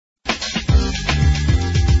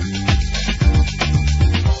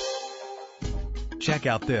Check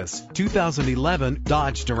out this 2011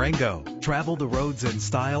 Dodge Durango. Travel the roads in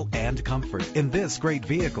style and comfort in this great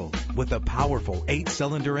vehicle with a powerful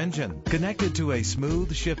 8-cylinder engine connected to a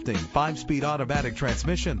smooth shifting 5-speed automatic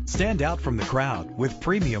transmission. Stand out from the crowd with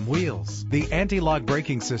premium wheels. The anti-lock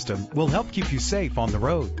braking system will help keep you safe on the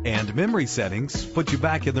road, and memory settings put you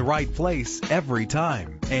back in the right place every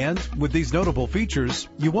time. And with these notable features,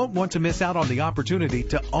 you won't want to miss out on the opportunity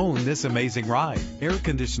to own this amazing ride. Air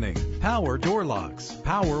conditioning, power door locks,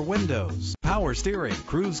 power windows, power steering,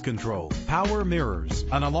 cruise control, power mirrors,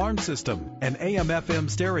 an alarm system, an AM/FM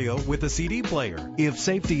stereo with a CD player. If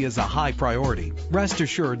safety is a high priority, rest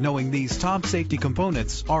assured knowing these top safety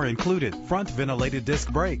components are included: front ventilated disc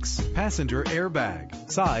brakes, passenger airbag,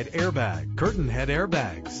 side airbag, curtain head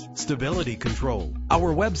airbags, stability control.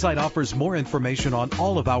 Our website offers more information on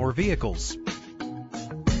all of our vehicles.